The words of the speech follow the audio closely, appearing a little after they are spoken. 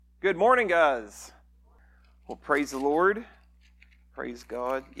Good morning, guys. Well, praise the Lord. Praise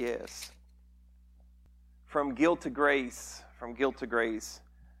God. Yes. From guilt to grace. From guilt to grace.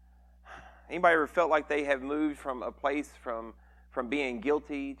 Anybody ever felt like they have moved from a place from being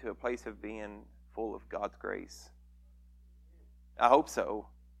guilty to a place of being full of God's grace? I hope so.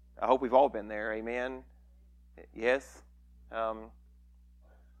 I hope we've all been there. Amen. Yes.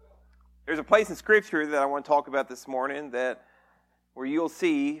 There's a place in Scripture that I want to talk about this morning where you'll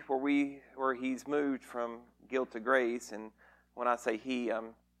see where he's moved from guilt to grace. And when I say he,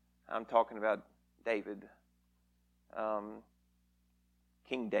 I'm talking about David,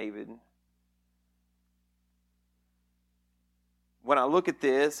 King David. When I look at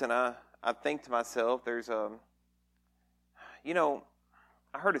this and I think to myself, I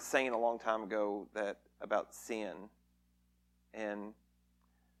heard a saying a long time ago about sin. And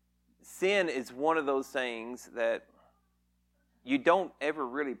sin is one of those things that you don't ever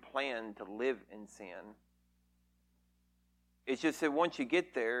really plan to live in sin. It's just that once you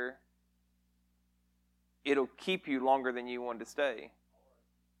get there, it'll keep you longer than you wanted to stay.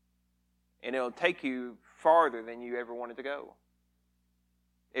 And it'll take you farther than you ever wanted to go.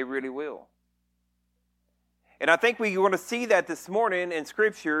 It really will. And I think we want to see that this morning in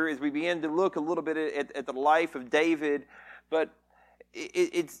Scripture as we begin to look a little bit at the life of David. But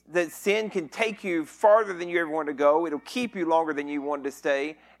it's that sin can take you farther than you ever wanted to go. It'll keep you longer than you wanted to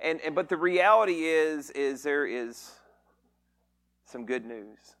stay. But the reality is there is some good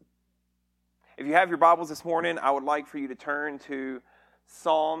news. If you have your Bibles this morning, I would like for you to turn to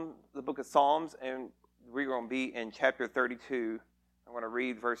the book of Psalms, and we're going to be in chapter 32. I'm going to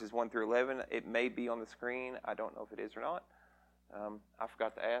read verses 1 through 11. It may be on the screen. I don't know if it is or not. I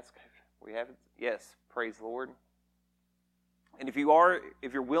forgot to ask. We have it? Yes. Praise the Lord. And if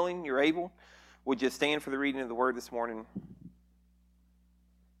you're willing, you're able, would you stand for the reading of the Word this morning?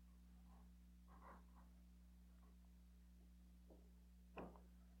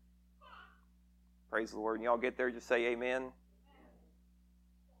 Praise the Lord. And y'all get there, just say amen.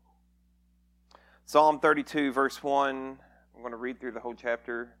 Psalm 32, verse 1. I'm going to read through the whole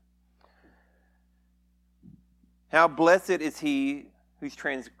chapter. How blessed is he whose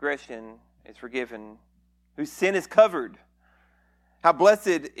transgression is forgiven, whose sin is covered. How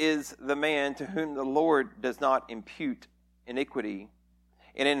blessed is the man to whom the Lord does not impute iniquity,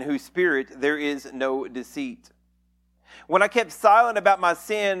 and in whose spirit there is no deceit. When I kept silent about my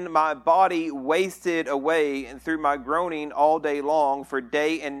sin, my body wasted away, and through my groaning all day long, for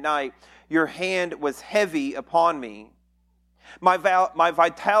day and night, your hand was heavy upon me. My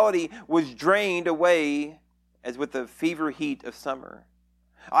vitality was drained away as with the fever heat of summer.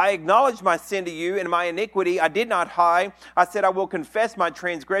 I acknowledged my sin to you, and my iniquity I did not hide. I said, I will confess my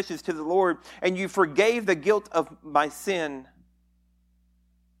transgressions to the Lord, and you forgave the guilt of my sin.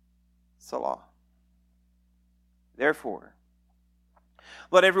 Selah. Therefore,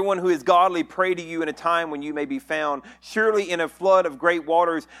 let everyone who is godly pray to you in a time when you may be found. Surely in a flood of great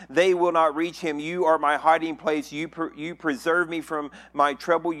waters they will not reach him. You are my hiding place. You preserve me from my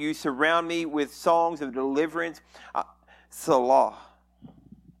trouble. You surround me with songs of deliverance. Selah.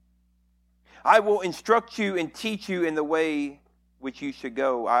 I will instruct you and teach you in the way which you should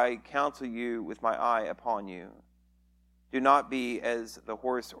go. I counsel you with my eye upon you. Do not be as the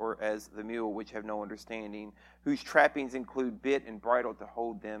horse or as the mule, which have no understanding, whose trappings include bit and bridle to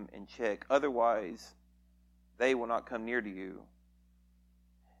hold them in check. Otherwise, they will not come near to you.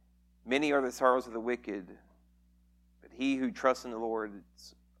 Many are the sorrows of the wicked, but he who trusts in the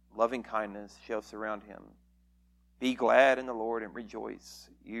Lord's loving kindness shall surround him. Be glad in the Lord and rejoice,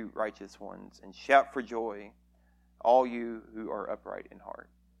 you righteous ones, and shout for joy, all you who are upright in heart.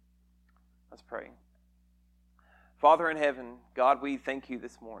 Let's pray. Father in heaven, God, we thank you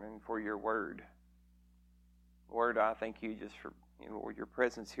this morning for your word. Lord, I thank you just for Lord, your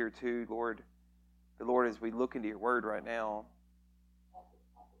presence here too, Lord. But Lord, as we look into your word right now,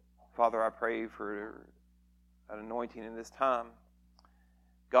 Father, I pray for an anointing in this time.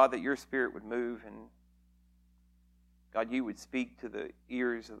 God, that your spirit would move, and God, you would speak to the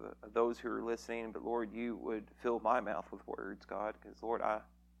ears of those who are listening, but Lord, you would fill my mouth with words, God, because Lord,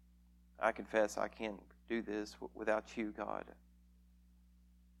 I confess I can't do this without you, God.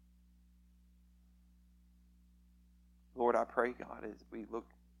 Lord, I pray, God, as we look,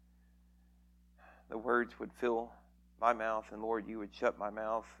 the words would fill my mouth, and Lord, you would shut my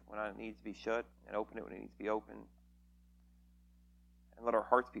mouth when it needs to be shut and open it when it needs to be open. And let our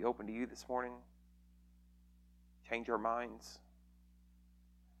hearts be open to you this morning. Change our minds.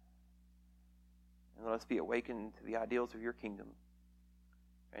 And let us be awakened to the ideals of your kingdom.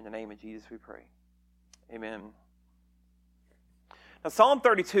 In the name of Jesus we pray. Amen. Now, Psalm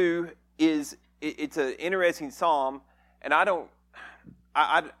 32 it's an interesting psalm, and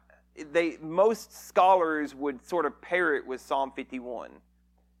most scholars would sort of pair it with Psalm 51.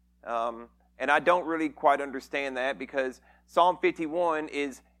 And I don't really quite understand that, because Psalm 51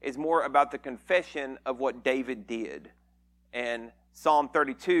 is more about the confession of what David did. And Psalm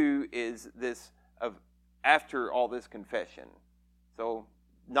 32 is this of after all this confession. So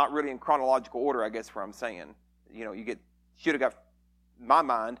not really in chronological order, I guess, what I'm saying. Should have got, in my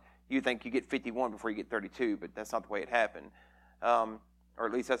mind, you think you get 51 before you get 32, but that's not the way it happened. Or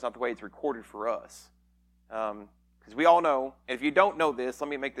at least that's not the way it's recorded for us. Because we all know, and if you don't know this, let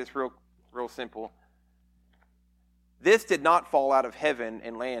me make this real simple. This did not fall out of heaven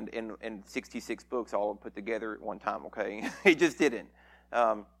and land in 66 books all put together at one time, okay? It just didn't.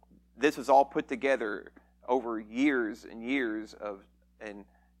 This was all put together over years and years and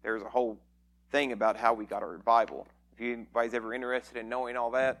there's a whole thing about how we got our Bible. If anybody's ever interested in knowing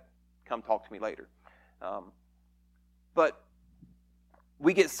all that, come talk to me later. But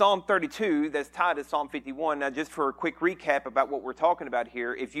we get Psalm 32 that's tied to Psalm 51. Now, just for a quick recap about what we're talking about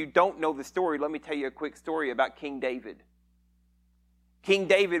here, if you don't know the story, let me tell you a quick story about King David. King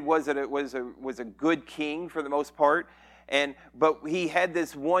David was a good king for the most part, but he had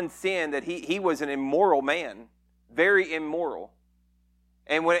this one sin that he was an immoral man, very immoral.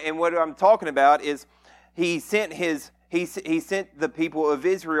 And what I'm talking about is he sent the people of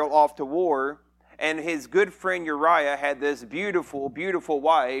Israel off to war. And his good friend Uriah had this beautiful, beautiful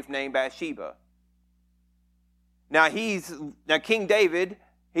wife named Bathsheba. Now King David,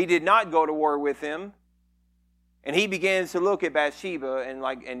 he did not go to war with him. And he begins to look at Bathsheba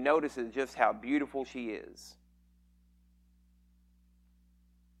and notices just how beautiful she is.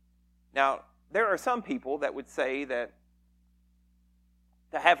 Now, there are some people that would say that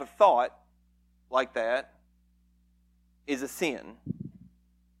to have a thought like that is a sin.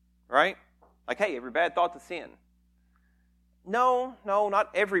 Right? Like, hey, every bad thought's a sin. No, not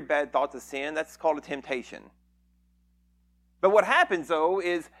every bad thought's a sin. That's called a temptation. But what happens, though,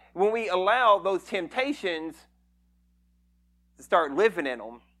 is when we allow those temptations to start living in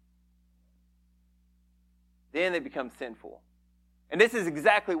them, then they become sinful. And this is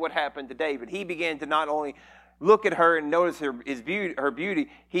exactly what happened to David. He began to not only look at her and notice her beauty,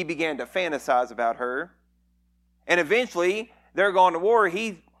 he began to fantasize about her. And eventually, they're going to war.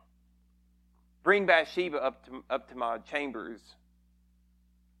 Bring Bathsheba up to my chambers.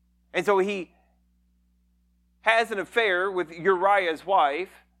 And so he has an affair with Uriah's wife.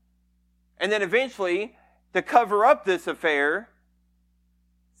 And then eventually, to cover up this affair,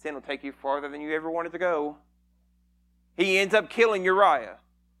 sin will take you farther than you ever wanted to go. He ends up killing Uriah.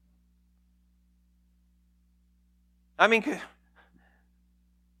 I mean,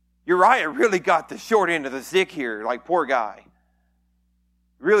 Uriah really got the short end of the stick here, like poor guy.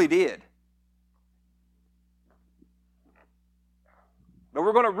 Really did. But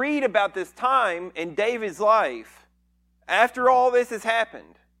we're going to read about this time in David's life after all this has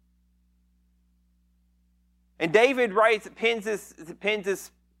happened. And David pens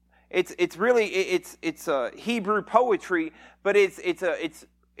this. It's Hebrew poetry, but it's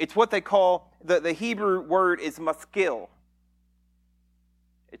what they call the Hebrew word is maskil.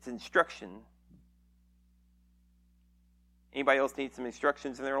 It's instruction. Anybody else need some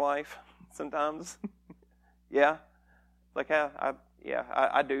instructions in their life sometimes? Yeah, like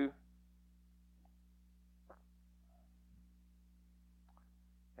I do.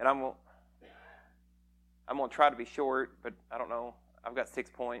 And I'm going to try to be short, but I don't know. I've got 6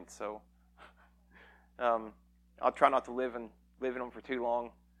 points, so I'll try not to live in them for too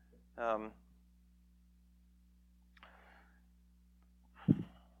long.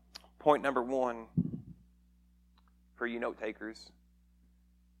 Point number 1 for you note takers: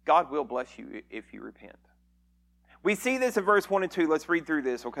 God will bless you if you repent. We see this in verse 1 and 2. Let's read through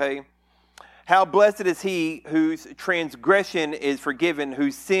this, okay? How blessed is he whose transgression is forgiven,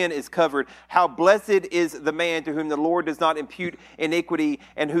 whose sin is covered. How blessed is the man to whom the Lord does not impute iniquity,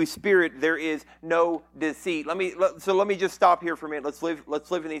 and whose spirit there is no deceit. Let me just stop here for a minute. Let's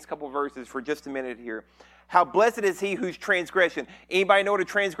live in these couple of verses for just a minute here. How blessed is he whose transgression. Anybody know what a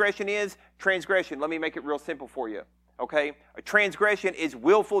transgression is? Transgression. Let me make it real simple for you. Okay? A transgression is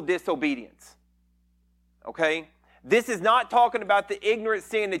willful disobedience. Okay? This is not talking about the ignorant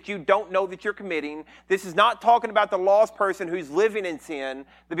sin that you don't know that you're committing. This is not talking about the lost person who's living in sin,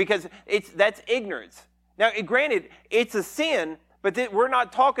 because that's ignorance. Now, granted, it's a sin, but we're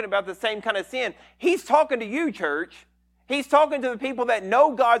not talking about the same kind of sin. He's talking to you, church. He's talking to the people that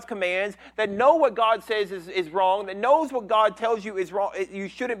know God's commands, that know what God says is wrong, that knows what God tells you is wrong, you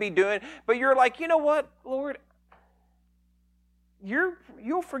shouldn't be doing. But you're like, you know what, Lord?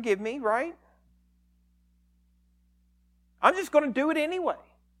 you'll forgive me, right? I'm just going to do it anyway.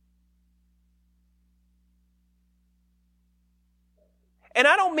 And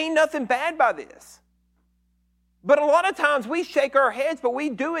I don't mean nothing bad by this. But a lot of times we shake our heads, but we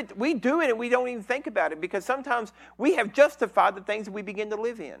do it and we don't even think about it because sometimes we have justified the things that we begin to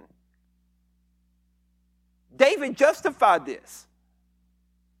live in. David justified this.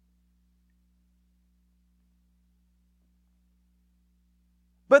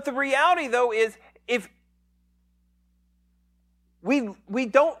 But the reality, though, is if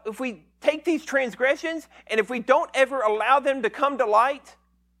we take these transgressions and if we don't ever allow them to come to light,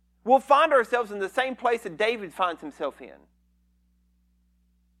 we'll find ourselves in the same place that David finds himself in.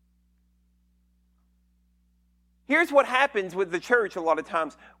 Here's what happens with the church a lot of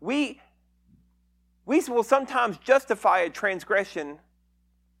times. We will sometimes justify a transgression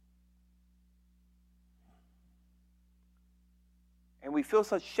and we feel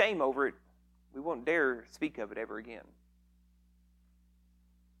such shame over it, we won't dare speak of it ever again.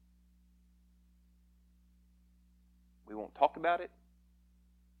 We won't talk about it.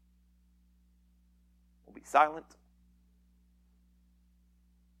 We'll be silent.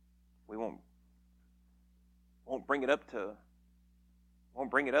 We won't bring it up.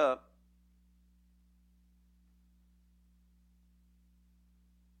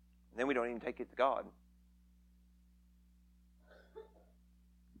 And then we don't even take it to God.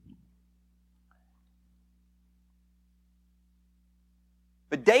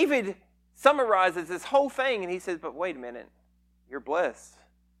 But David summarizes this whole thing and he says, but wait a minute, you're blessed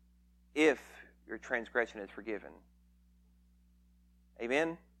if your transgression is forgiven.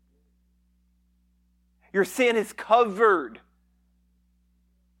 Amen? Your sin is covered.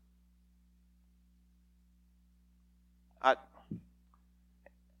 I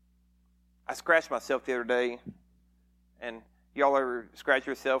scratched myself the other day, and y'all ever scratch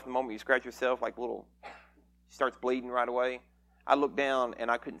yourself? The moment you scratch yourself, like starts bleeding right away. I looked down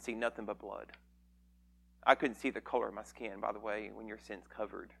and I couldn't see nothing but blood. I couldn't see the color of my skin, by the way, when your sin's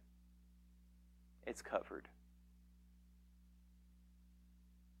covered. It's covered.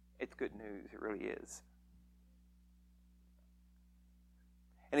 It's good news. It really is.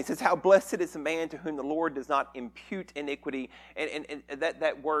 And he says, how blessed is the man to whom the Lord does not impute iniquity. And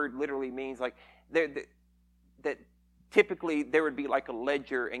that word literally means like that typically there would be like a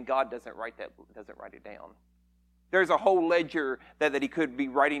ledger and God doesn't write it down. There's a whole ledger that he could be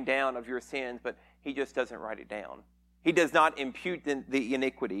writing down of your sins, but he just doesn't write it down. He does not impute the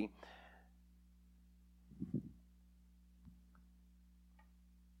iniquity.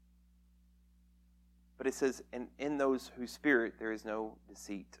 But it says, and in those whose spirit there is no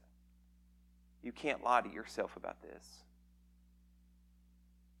deceit. You can't lie to yourself about this.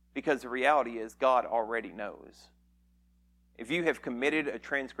 Because the reality is God already knows. If you have committed a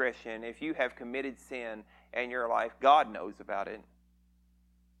transgression, if you have committed sin in your life, God knows about it.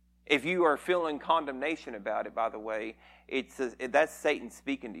 If you are feeling condemnation about it, by the way, that's Satan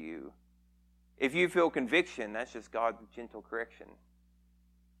speaking to you. If you feel conviction, that's just God's gentle correction.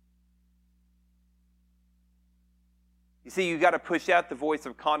 You see, you got to push out the voice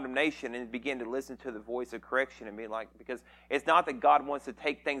of condemnation and begin to listen to the voice of correction and be like, because it's not that God wants to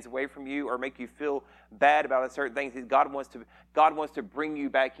take things away from you or make you feel bad about certain things. God wants to bring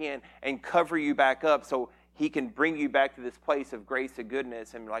you back in and cover you back up so He can bring you back to this place of grace and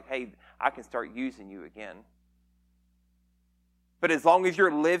goodness and be like, hey, I can start using you again. But as long as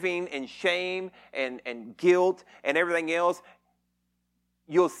you're living in shame and guilt and everything else,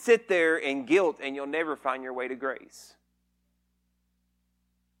 you'll sit there in guilt and you'll never find your way to grace.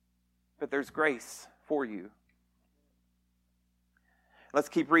 But there's grace for you. Let's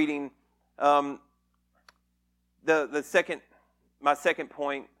keep reading. My second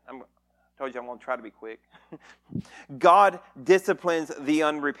point, I told you I'm going to try to be quick. God disciplines the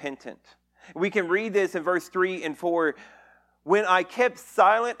unrepentant. We can read this in verse 3 and 4. When I kept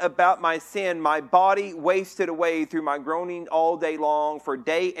silent about my sin, my body wasted away through my groaning all day long. For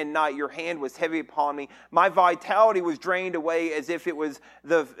day and night your hand was heavy upon me. My vitality was drained away as if with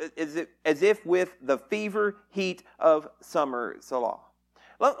the fever heat of summer. Salah.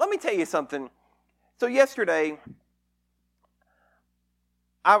 Let me tell you something. So yesterday,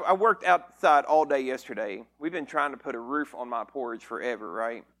 I worked outside all day yesterday. We've been trying to put a roof on my porch forever,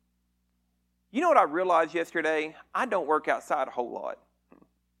 right? You know what I realized yesterday? I don't work outside a whole lot.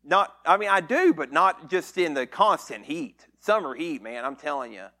 I do, but not just in the constant heat. Summer heat, man, I'm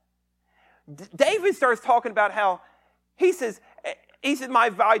telling you. David starts talking about how, he says, my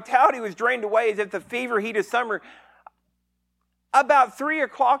vitality was drained away as if the fever heat of summer. About 3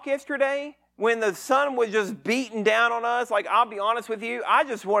 o'clock yesterday, when the sun was just beating down on us, like, I'll be honest with you, I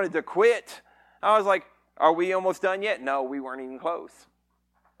just wanted to quit. I was like, are we almost done yet? No, we weren't even close.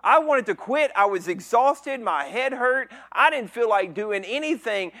 I wanted to quit. I was exhausted. My head hurt. I didn't feel like doing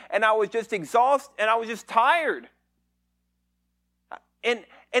anything. And I was just exhausted and I was just tired. And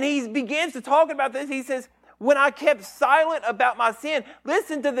he begins to talk about this. He says, when I kept silent about my sin,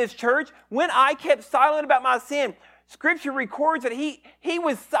 listen to this, church. When I kept silent about my sin, Scripture records that he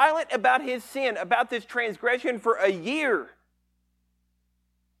was silent about his sin, about this transgression for a year.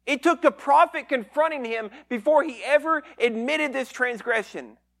 It took the prophet confronting him before he ever admitted this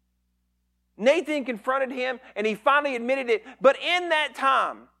transgression. Nathan confronted him and he finally admitted it. But in that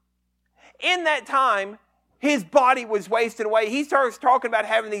time, his body was wasting away. He starts talking about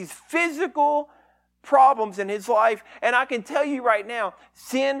having these physical problems in his life. And I can tell you right now,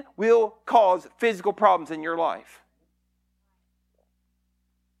 sin will cause physical problems in your life.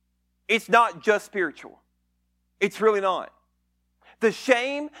 It's not just spiritual. It's really not. The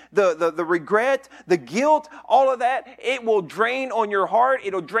shame, the regret, the guilt, all of that, it will drain on your heart.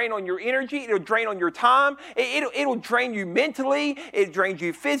 It'll drain on your energy. It'll drain on your time. It'll drain you mentally. It drains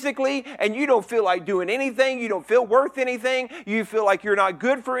you physically. And you don't feel like doing anything. You don't feel worth anything. You feel like you're not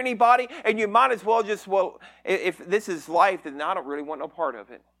good for anybody. And you might as well just, if this is life, then I don't really want no part of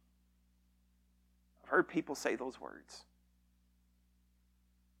it. I've heard people say those words.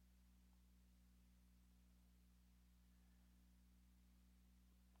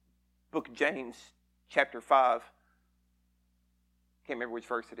 Book of James, chapter 5. Can't remember which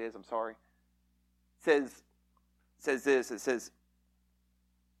verse it is, I'm sorry. Says this, it says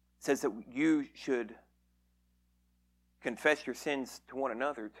that you should confess your sins to one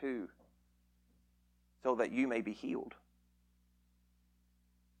another too, so that you may be healed.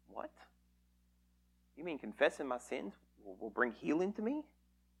 What? You mean confessing my sins will bring healing to me?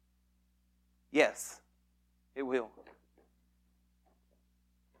 Yes, it will.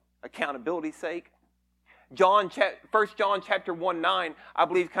 Accountability's sake. 1 John chapter 1:9, I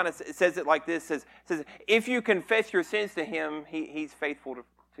believe, kind of says it like this: says if you confess your sins to Him, He's faithful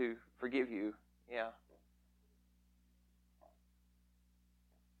to forgive you. Yeah.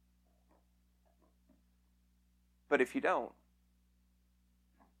 But if you don't,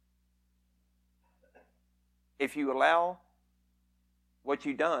 if you allow what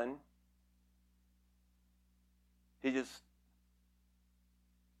you've done to just,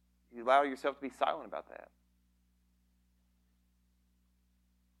 you allow yourself to be silent about that,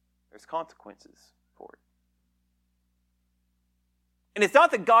 there's consequences for it. And it's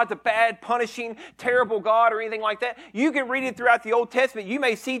not that God's a bad, punishing, terrible God or anything like that. You can read it throughout the Old Testament. You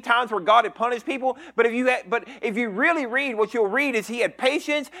may see times where God had punished people, but if you really read, what you'll read is He had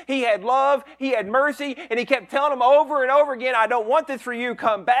patience, He had love, He had mercy, and He kept telling them over and over again, I don't want this for you.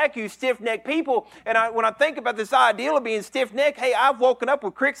 Come back, you stiff-necked people. And when I think about this ideal of being stiff-necked, hey, I've woken up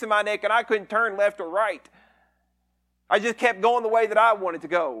with cricks in my neck and I couldn't turn left or right. I just kept going the way that I wanted to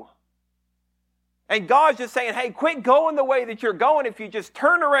go. And God's just saying, hey, quit going the way that you're going. If you just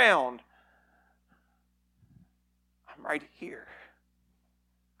turn around, I'm right here.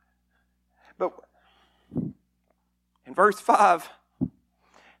 But in verse 5,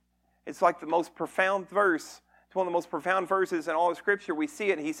 it's like the most profound verse. It's one of the most profound verses in all of Scripture. We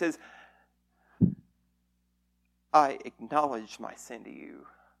see it, and He says, I acknowledge my sin to you.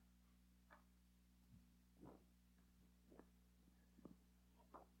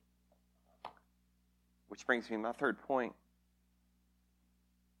 Which brings me to my third point.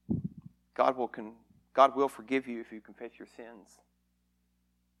 God will forgive you if you confess your sins.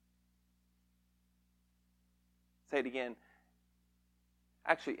 Say it again.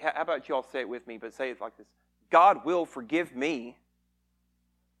 Actually, how about you all say it with me, but say it like this. God will forgive me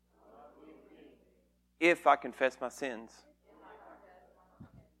if I confess my sins.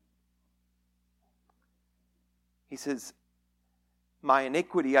 He says, my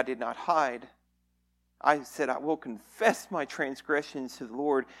iniquity I did not hide. I said, I will confess my transgressions to the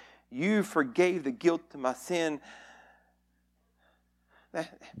Lord. You forgave the guilt of my sin.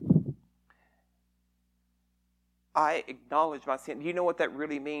 I acknowledge my sin. Do you know what that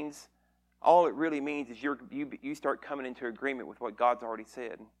really means? All it really means is you start coming into agreement with what God's already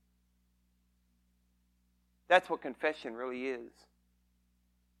said. That's what confession really is.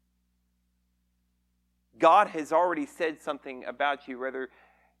 God has already said something about you, whether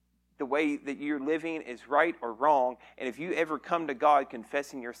the way that you're living is right or wrong. And if you ever come to God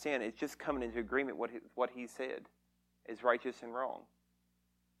confessing your sin, it's just coming into agreement with what He said is righteous and wrong.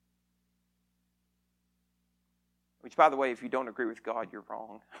 Which, by the way, if you don't agree with God, you're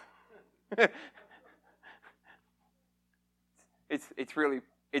wrong. It's really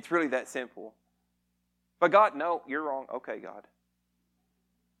It's really that simple. But God, no, you're wrong. Okay, God.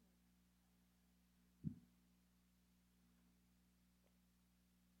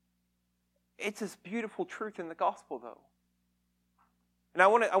 It's this beautiful truth in the gospel, though. And I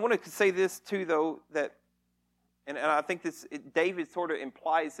want to say this too, though, that, and I think David sort of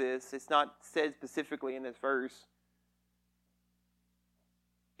implies this. It's not said specifically in this verse.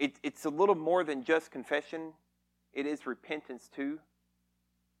 It's a little more than just confession. It is repentance too.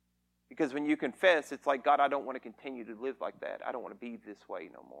 Because when you confess, it's like, God, I don't want to continue to live like that. I don't want to be this way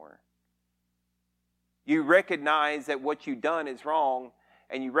no more. You recognize that what you've done is wrong,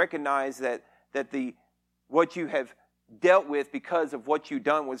 and you recognize that what you have dealt with because of what you've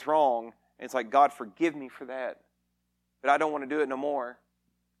done was wrong. And it's like, God, forgive me for that. But I don't want to do it no more.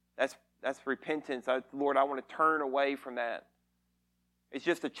 That's repentance. Lord, I want to turn away from that. It's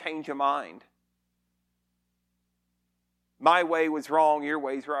just a change of mind. My way was wrong, your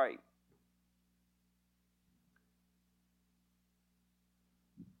way's right.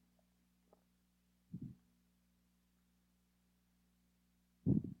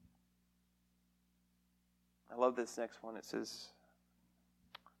 I love this next one. It says,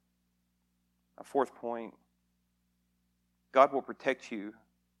 a fourth point, God will protect you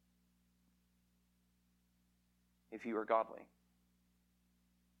if you are godly.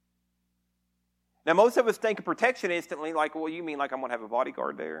 Now, most of us think of protection instantly like, well, you mean like I'm going to have a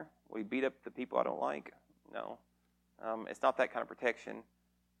bodyguard there? Will you beat up the people I don't like? No. It's not that kind of protection.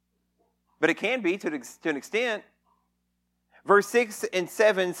 But it can be to an extent. Verse 6 and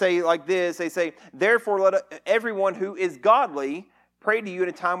 7 say like this. They say, therefore let everyone who is godly pray to you in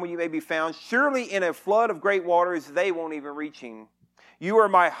a time when you may be found. Surely in a flood of great waters they won't even reach him. You are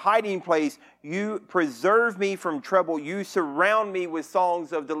my hiding place. You preserve me from trouble. You surround me with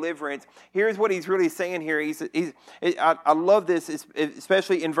songs of deliverance. Here's what he's really saying here. I love this,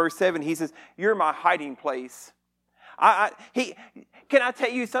 especially in verse 7. He says, you're my hiding place. Can I tell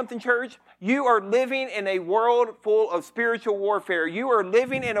you something, church? You are living in a world full of spiritual warfare. You are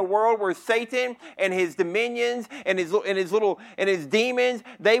living in a world where Satan and his dominions and his demons,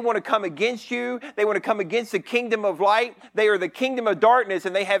 they want to come against you. They want to come against the kingdom of light. They are the kingdom of darkness,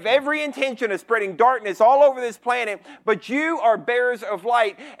 and they have every intention of spreading darkness all over this planet. But you are bearers of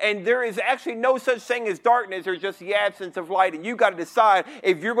light, and there is actually no such thing as darkness. There's just the absence of light, and you got to decide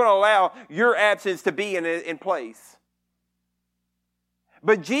if you're going to allow your absence to be in place.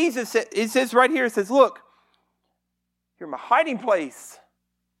 But Jesus, it says right here, it says, look, you're my hiding place.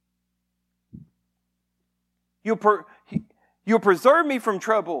 You'll preserve me from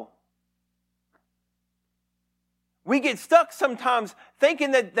trouble. We get stuck sometimes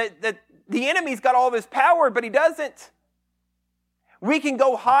thinking that the enemy's got all this power, but he doesn't. We can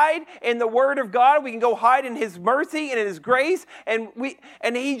go hide in the Word of God. We can go hide in His mercy and in His grace, and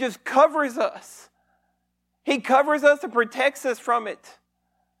He just covers us. He covers us and protects us from it.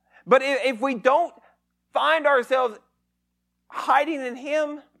 But if we don't find ourselves hiding in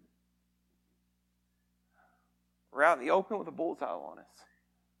Him, we're out in the open with a bullseye on us.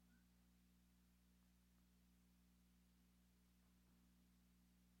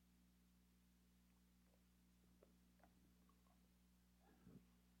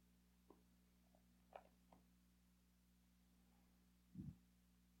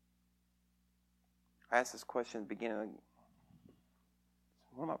 I asked this question at the beginning.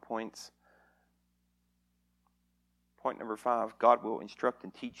 One of my points. Point number 5, God will instruct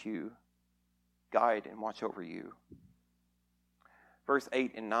and teach you, guide and watch over you. Verse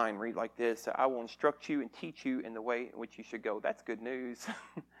 8 and 9 read like this: I will instruct you and teach you in the way in which you should go. That's good news.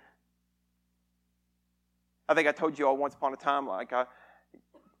 I think I told you all once upon a time,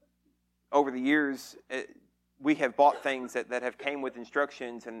 over the years, we have bought things that have came with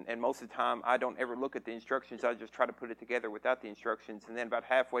instructions, and most of the time I don't ever look at the instructions. I just try to put it together without the instructions, and then about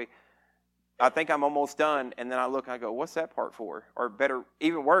halfway, I think I'm almost done, and then I look and I go, what's that part for? Or better,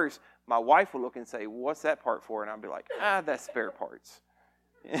 even worse, my wife will look and say, what's that part for? And I'll be like, that's spare parts.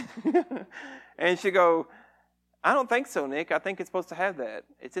 And she'll go, I don't think so, Nick. I think it's supposed to have that.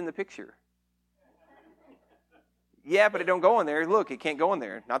 It's in the picture. Yeah, but it don't go in there. Look, it can't go in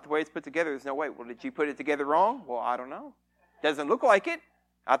there. Not the way it's put together. There's no way. Well, did you put it together wrong? Well, I don't know. Doesn't look like it.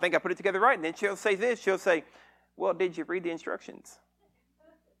 I think I put it together right. And then she'll say this. She'll say, well, did you read the instructions?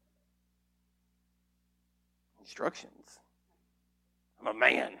 Instructions? I'm a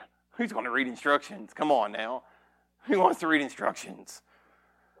man. Who's going to read instructions? Come on now. Who wants to read instructions?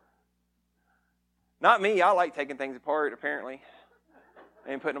 Not me. I like taking things apart, apparently,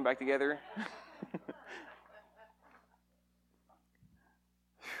 and putting them back together.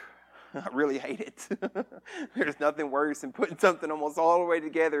 I really hate it. There's nothing worse than putting something almost all the way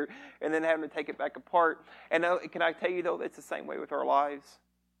together and then having to take it back apart. And can I tell you, though, it's the same way with our lives.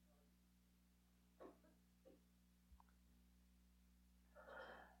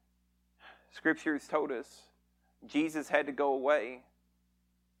 Scripture has told us Jesus had to go away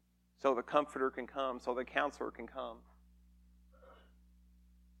so the Comforter can come, so the Counselor can come.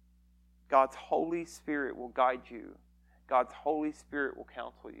 God's Holy Spirit will guide you. God's Holy Spirit will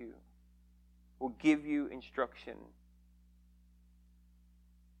counsel you, will give you instruction.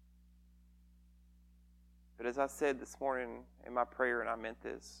 But as I said this morning in my prayer, and I meant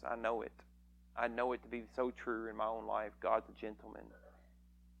this, I know it. I know it to be so true in my own life. God's a gentleman.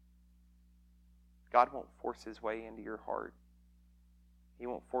 God won't force His way into your heart. He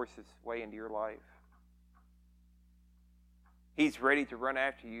won't force His way into your life. He's ready to run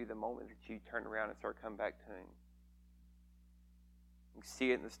after you the moment that you turn around and start coming back to Him. You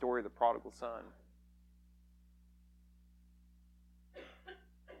see it in the story of the prodigal son.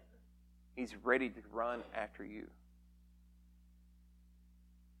 He's ready to run after you.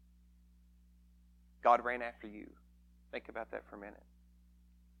 God ran after you. Think about that for a minute.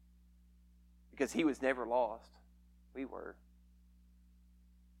 Because He was never lost. We were.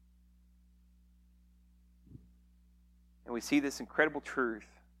 And we see this incredible truth,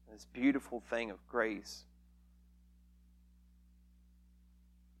 this beautiful thing of grace.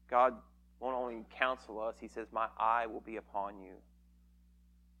 God won't only counsel us, He says, my eye will be upon you.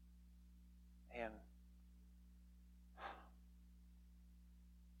 Man,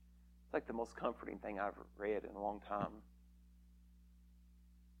 it's like the most comforting thing I've read in a long time.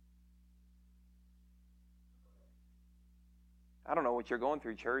 I don't know what you're going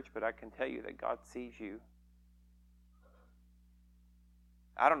through, church, but I can tell you that God sees you.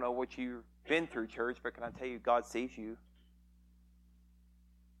 I don't know what you've been through, church, but can I tell you, God sees you.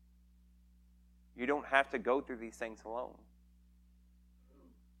 You don't have to go through these things alone.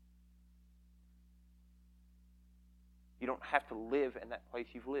 You don't have to live in that place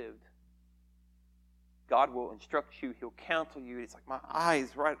you've lived. God will instruct you. He'll counsel you. It's like my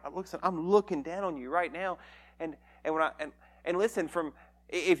eyes, right? I'm looking down on you right now. And listen,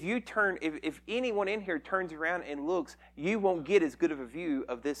 if anyone in here turns around and looks, you won't get as good of a view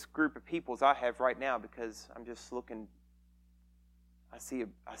of this group of people as I have right now, because I'm just looking. I see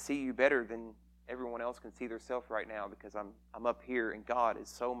you better than everyone else can see themselves right now, because I'm up here and God is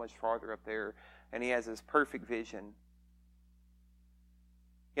so much farther up there, and He has this perfect vision.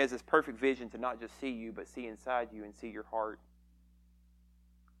 He has this perfect vision to not just see you, but see inside you and see your heart.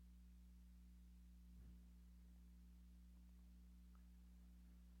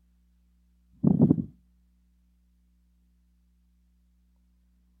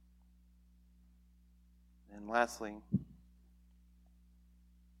 And lastly,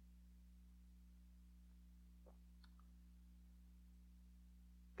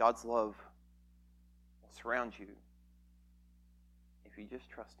 God's love will surround you if you just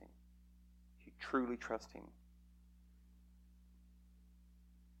trust Him, if you truly trust Him.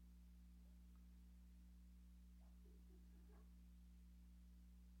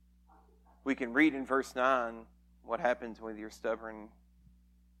 We can read in verse 9 what happens when you're stubborn.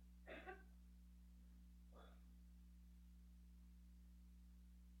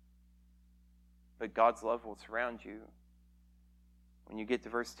 But God's love will surround you. When you get to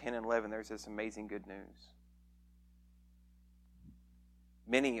verse 10 and 11, there's this amazing good news.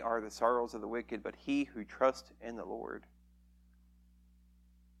 Many are the sorrows of the wicked, but he who trusts in the Lord,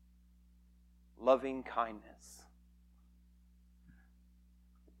 loving kindness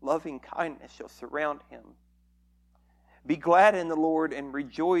shall surround him. Be glad in the Lord and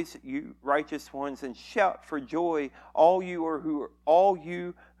rejoice, you righteous ones, and shout for joy, all you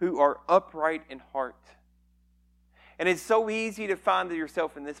who are upright in heart. And it's so easy to find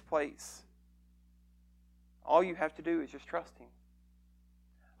yourself in this place. All you have to do is just trust Him.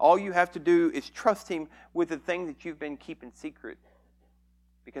 All you have to do is trust Him with the thing that you've been keeping secret,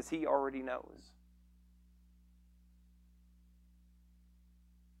 because He already knows.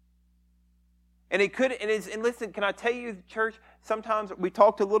 And listen, can I tell you, church, sometimes we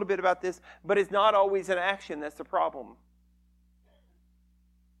talked a little bit about this, but it's not always an action that's the problem.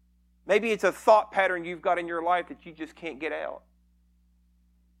 Maybe it's a thought pattern you've got in your life that you just can't get out.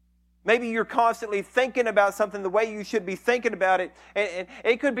 Maybe you're constantly thinking about something the way you should be thinking about it. And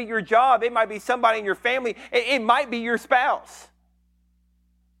it could be your job. It might be somebody in your family. It might be your spouse.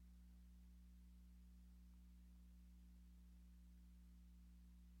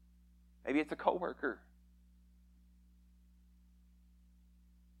 Maybe it's a coworker.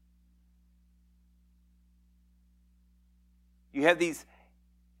 You have these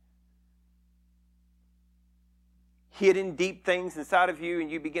hidden deep things inside of you, and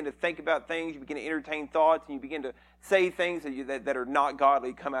you begin to think about things, you begin to entertain thoughts, and you begin to say things that are not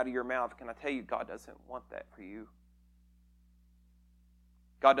godly come out of your mouth. Can I tell you, God doesn't want that for you.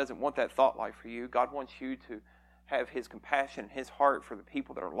 God doesn't want that thought life for you. God wants you to have His compassion, His heart for the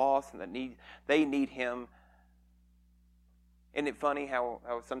people that are lost and that they need Him. Isn't it funny how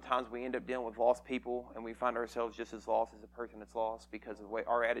sometimes we end up dealing with lost people and we find ourselves just as lost as the person that's lost because of the way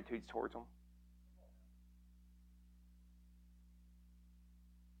our attitudes towards them?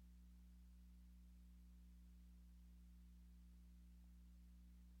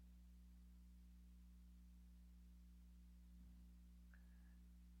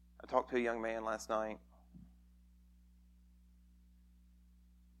 I talked to a young man last night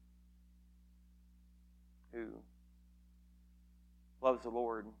who loves the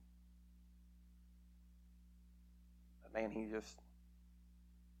Lord. But man, he's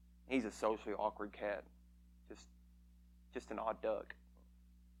a socially awkward cat. Just an odd duck.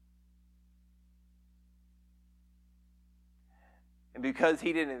 And because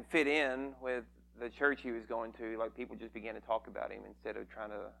he didn't fit in with the church he was going to, like, people just began to talk about him instead of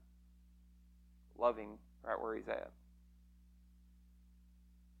trying to love him right where he's at.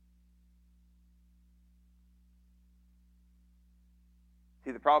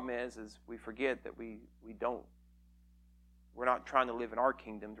 See, the problem is we forget that we're not trying to live in our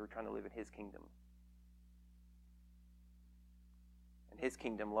kingdoms, we're trying to live in His kingdom. And His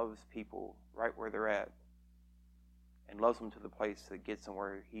kingdom loves people right where they're at and loves them to the place that gets them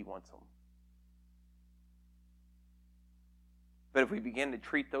where He wants them. But if we begin to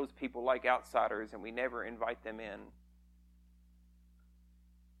treat those people like outsiders and we never invite them in,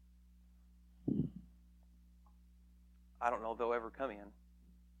 I don't know if they'll ever come in.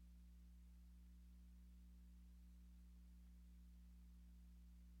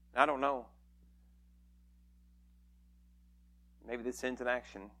 I don't know. Maybe this sin's an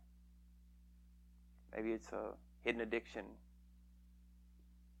action. Maybe it's a hidden addiction.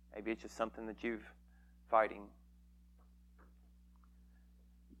 Maybe it's just something that you're fighting.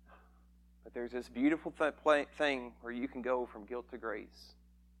 But there's this beautiful thing where you can go from guilt to grace.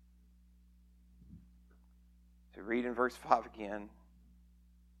 To read in verse 5 again,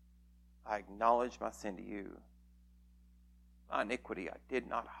 I acknowledge my sin to you. My iniquity I did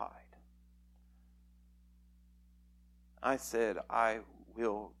not hide. I said, I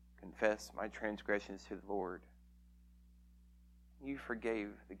will confess my transgressions to the Lord. You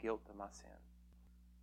forgave the guilt of my sin.